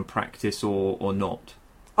go on and practice or not?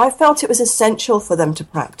 I felt it was essential for them to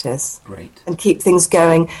practice. Great. And keep things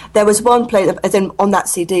going. There was one place, as in on that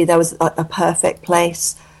CD, there was a perfect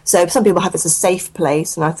place. So some people have it as a safe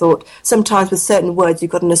place, and I thought sometimes with certain words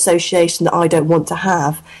you've got an association that I don't want to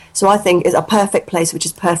have. So I think it's a perfect place which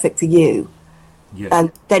is perfect for you. Yeah.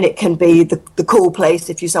 And then it can be the cool place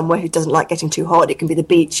if you're somewhere who doesn't like getting too hot. It can be the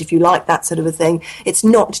beach if you like that sort of a thing. It's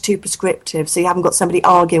not too prescriptive, so you haven't got somebody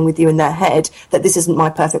arguing with you in their head that this isn't my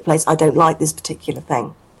perfect place, I don't like this particular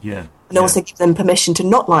thing. Yeah. And also give them permission to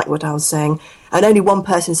not like what I was saying. And only one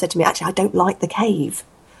person said to me, actually, I don't like the cave.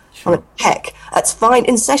 Sure. I went, heck, that's fine.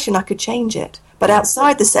 In session, I could change it. But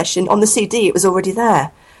outside the session, on the CD, it was already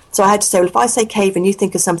there. So I had to say, well, if I say cave and you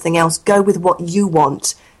think of something else, go with what you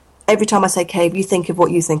want. Every time I say cave, you think of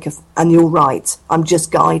what you think of, and you're right. I'm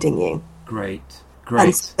just guiding you. Great.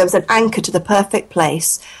 And there was an anchor to the perfect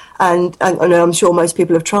place. And I'm sure most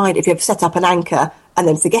people have tried. If you've set up an anchor and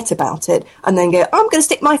then forget about it, and then go, I'm going to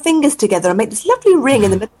stick my fingers together and make this lovely ring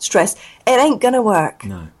in the middle of stress, it ain't going to work.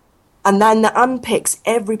 No. And then that unpicks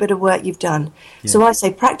every bit of work you've done. Yeah. So I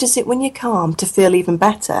say practice it when you're calm to feel even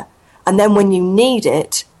better. And then when you need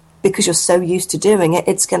it, because you're so used to doing it,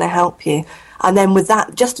 it's going to help you. And then with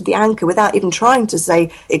that, just the anchor, without even trying to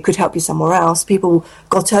say it could help you somewhere else, people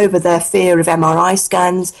got over their fear of MRI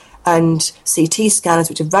scans and CT scanners,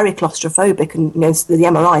 which are very claustrophobic, and the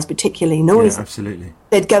MRI is particularly noisy. Yeah, absolutely.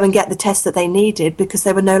 They'd go and get the test that they needed because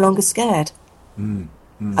they were no longer scared. And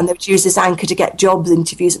they would use this anchor to get jobs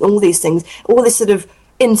interviews and all these things, all this sort of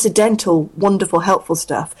incidental, wonderful, helpful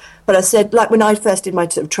stuff. But I said, like when I first did my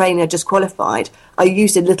sort of training, I just qualified, I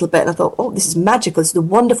used it a little bit and I thought, oh, this is magical. This is a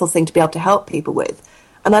wonderful thing to be able to help people with.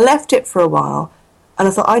 And I left it for a while and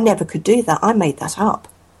I thought, I never could do that. I made that up.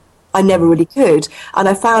 I never really could. And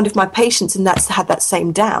I found if my patients in that had that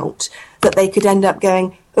same doubt, that they could end up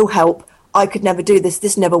going, oh, help, I could never do this.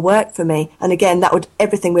 This never worked for me. And again,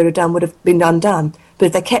 everything we would have done would have been undone. But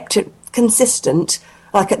if they kept it consistent,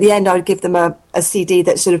 like at the end, I would give them a CD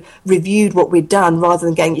that sort of reviewed what we'd done rather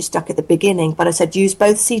than getting you stuck at the beginning. But I said, use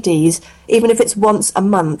both CDs, even if it's once a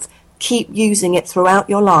month, keep using it throughout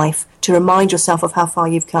your life to remind yourself of how far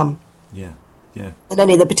you've come. Yeah. Yeah. And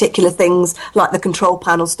any of the particular things, like the control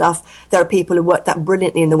panel stuff, there are people who work that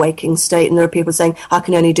brilliantly in the waking state, and there are people saying, I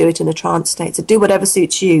can only do it in a trance state. So do whatever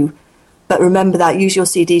suits you. But remember that, use your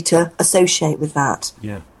CD to associate with that.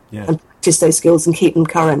 Yeah, yeah. And practice those skills and keep them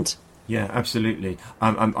current. Yeah, absolutely.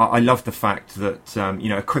 I love the fact that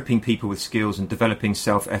equipping people with skills and developing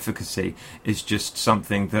self-efficacy is just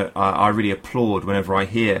something that I really applaud whenever I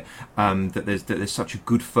hear that there's such a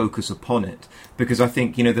good focus upon it, because I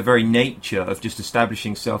think the very nature of just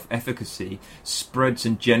establishing self-efficacy spreads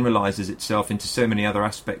and generalizes itself into so many other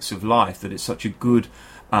aspects of life that it's such a good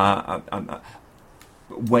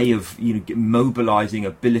way of mobilizing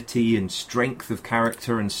ability and strength of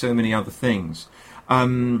character and so many other things.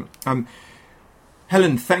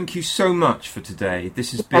 Helen, thank you so much for today.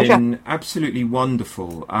 This has been absolutely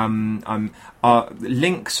wonderful.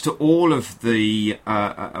 Links to all of the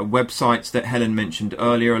websites that Helen mentioned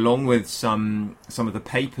earlier, along with some of the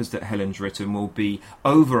papers that Helen's written, will be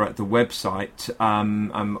over at the website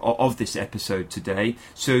of this episode today.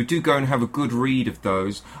 So do go and have a good read of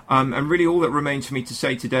those. And really all that remains for me to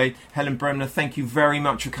say today, Helen Bremner, thank you very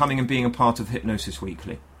much for coming and being a part of Hypnosis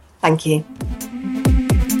Weekly. Thank you.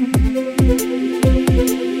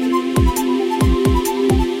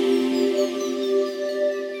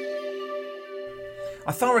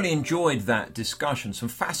 I thoroughly enjoyed that discussion. Some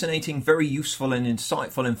fascinating, very useful and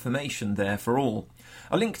insightful information there for all.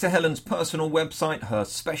 A link to Helen's personal website, her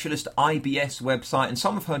specialist IBS website, and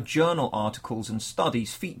some of her journal articles and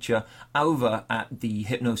studies feature over at the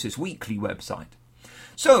Hypnosis Weekly website.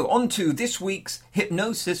 So, on to this week's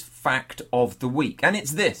Hypnosis Fact of the Week, and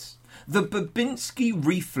it's this. The Babinski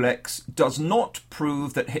reflex does not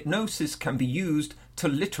prove that hypnosis can be used to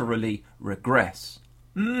literally regress.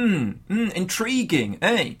 Intriguing,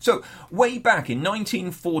 eh? So, way back in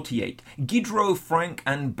 1948, Gidrow, Frank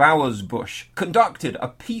and Bowersbush conducted a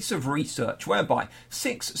piece of research whereby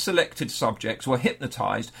 6 selected subjects were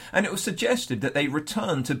hypnotized, and it was suggested that they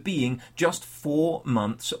return to being just 4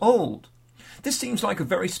 months old. This seems like a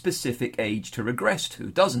very specific age to regress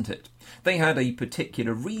to, doesn't it? They had a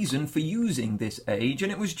particular reason for using this age,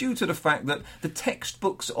 and it was due to the fact that the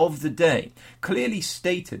textbooks of the day clearly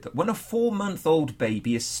stated that when a 4-month-old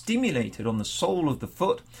baby is stimulated on the sole of the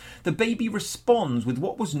foot, the baby responds with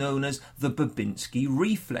what was known as the Babinski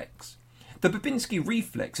reflex. The Babinski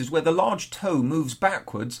reflex is where the large toe moves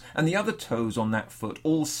backwards and the other toes on that foot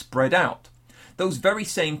all spread out. Those very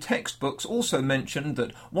same textbooks also mentioned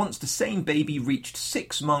that once the same baby reached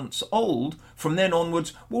 6 months old, from then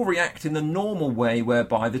onwards will react in the normal way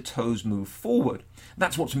whereby the toes move forward.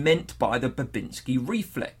 That's what's meant by the Babinski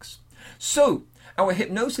reflex. So, Our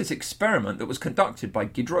hypnosis experiment that was conducted by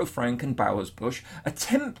Gidrow, Frank and Bowers-Bush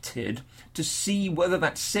attempted to see whether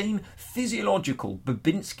that same physiological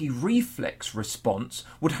Babinski reflex response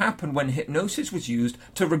would happen when hypnosis was used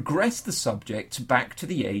to regress the subjects back to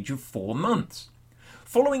the age of 4 months.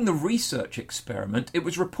 Following the research experiment, it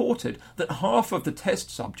was reported that half of the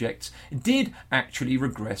test subjects did actually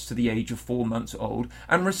regress to the age of 4 months old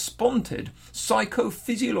and responded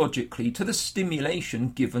psychophysiologically to the stimulation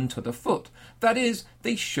given to the foot. That is,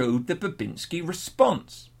 they showed the Babinski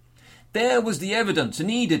response. There was the evidence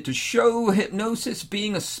needed to show hypnosis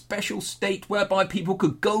being a special state whereby people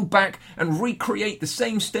could go back and recreate the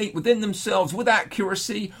same state within themselves with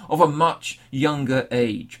accuracy of a much younger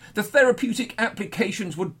age. The therapeutic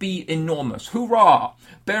applications would be enormous. Hurrah!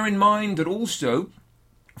 Bear in mind that also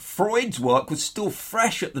Freud's work was still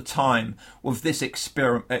fresh at the time of this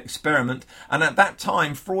experiment, and at that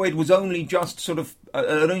time Freud was only just had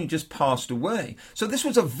only just passed away. So this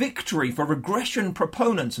was a victory for regression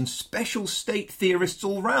proponents and special state theorists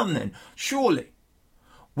all round then, surely.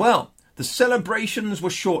 Well, the celebrations were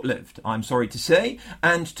short-lived, I'm sorry to say,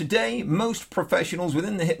 and today most professionals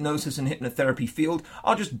within the hypnosis and hypnotherapy field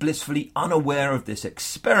are just blissfully unaware of this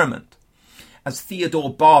experiment. As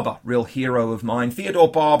Theodore Barber, real hero of mine,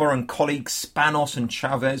 Theodore Barber and colleagues Spanos and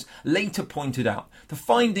Chavez later pointed out, the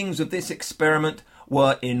findings of this experiment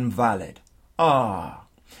were invalid.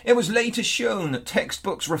 It was later shown that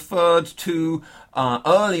textbooks referred to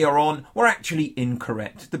earlier on were actually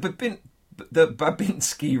incorrect. The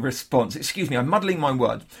Babinski response, I'm muddling my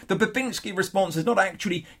words. The Babinski response is not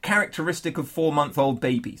actually characteristic of 4-month-old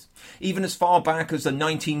babies. Even as far back as the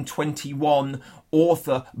 1921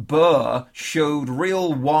 author Burr showed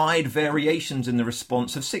real wide variations in the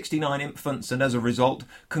response of 69 infants, and as a result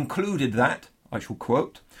concluded that, I shall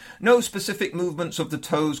quote, no specific movements of the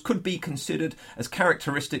toes could be considered as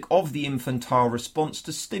characteristic of the infantile response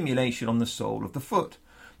to stimulation on the sole of the foot.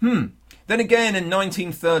 Then again in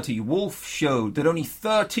 1930, Wolf showed that only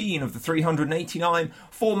 13 of the 389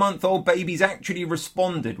 4-month-old babies actually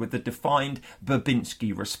responded with the defined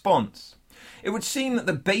Babinski response. It would seem that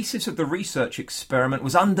the basis of the research experiment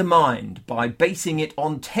was undermined by basing it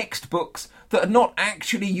on textbooks that had not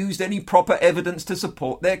actually used any proper evidence to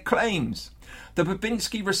support their claims. The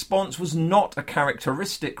Babinski response was not a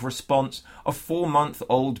characteristic response of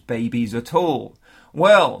 4-month-old babies at all.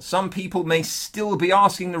 Well, some people may still be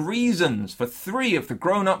asking the reasons for 3 of the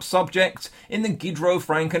grown-up subjects in the Gidrow,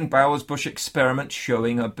 Frank and Bowers-Bush experiment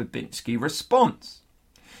showing a Babinski response.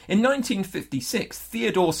 In 1956,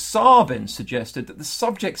 Theodore Sabin suggested that the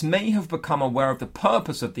subjects may have become aware of the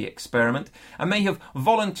purpose of the experiment and may have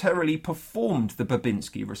voluntarily performed the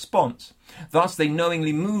Babinski response. Thus, they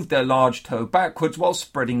knowingly moved their large toe backwards while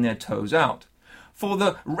spreading their toes out. For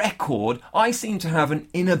the record, I seem to have an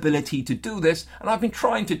inability to do this, and I've been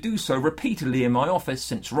trying to do so repeatedly in my office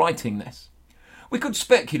since writing this. We could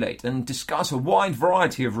speculate and discuss a wide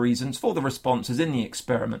variety of reasons for the responses in the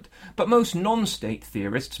experiment, but most non-state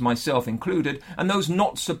theorists, myself included, and those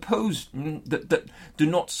that do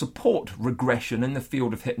not support regression in the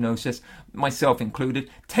field of hypnosis, myself included,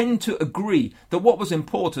 tend to agree that what was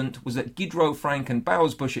important was that Gidrow, Frank and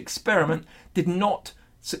Bowers-Bush experiment did not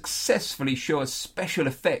successfully show a special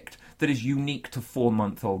effect that is unique to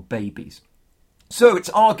 4-month-old babies. So it's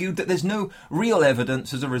argued that there's no real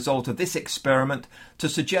evidence as a result of this experiment to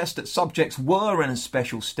suggest that subjects were in a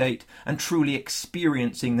special state and truly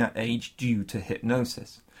experiencing that age due to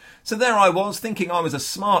hypnosis. So there I was, thinking I was a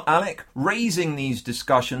smart aleck, raising these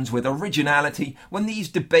discussions with originality when these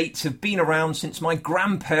debates have been around since my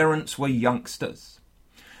grandparents were youngsters.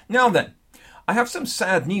 Now then, I have some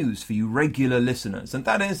sad news for you regular listeners, and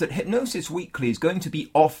that is that Hypnosis Weekly is going to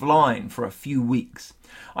be offline for a few weeks.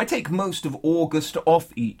 I take most of August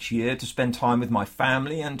off each year to spend time with my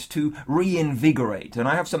family and to reinvigorate, and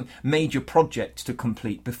I have some major projects to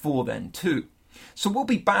complete before then too. So we'll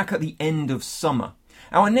be back at the end of summer.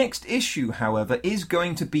 Our next issue, however, is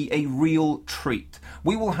going to be a real treat.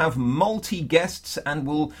 We will have multi-guests and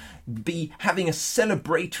we'll be having a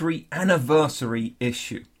celebratory anniversary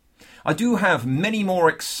issue. I do have many more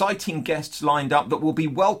exciting guests lined up that will be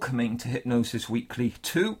welcoming to Hypnosis Weekly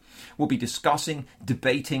too. We'll be discussing,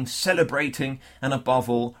 debating, celebrating, and above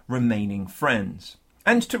all, remaining friends.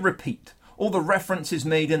 And to repeat, all the references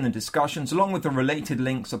made in the discussions along with the related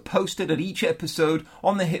links are posted at each episode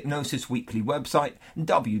on the Hypnosis Weekly website,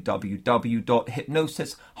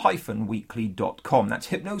 www.hypnosis-weekly.com. That's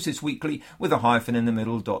Hypnosis Weekly with a hyphen in the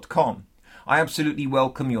middle.com. I absolutely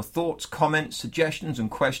welcome your thoughts, comments, suggestions and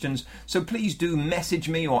questions, so please do message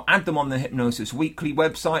me or add them on the Hypnosis Weekly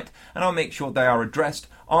website, and I'll make sure they are addressed,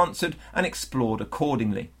 answered and explored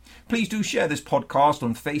accordingly. Please do share this podcast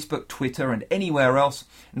on Facebook, Twitter and anywhere else,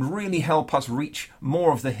 and really help us reach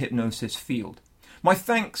more of the hypnosis field. My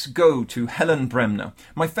thanks go to Helen Bremner.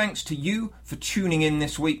 My thanks to you for tuning in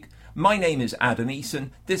this week. My name is Adam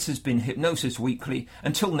Eason. This has been Hypnosis Weekly.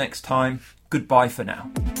 Until next time, goodbye for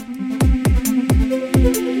now.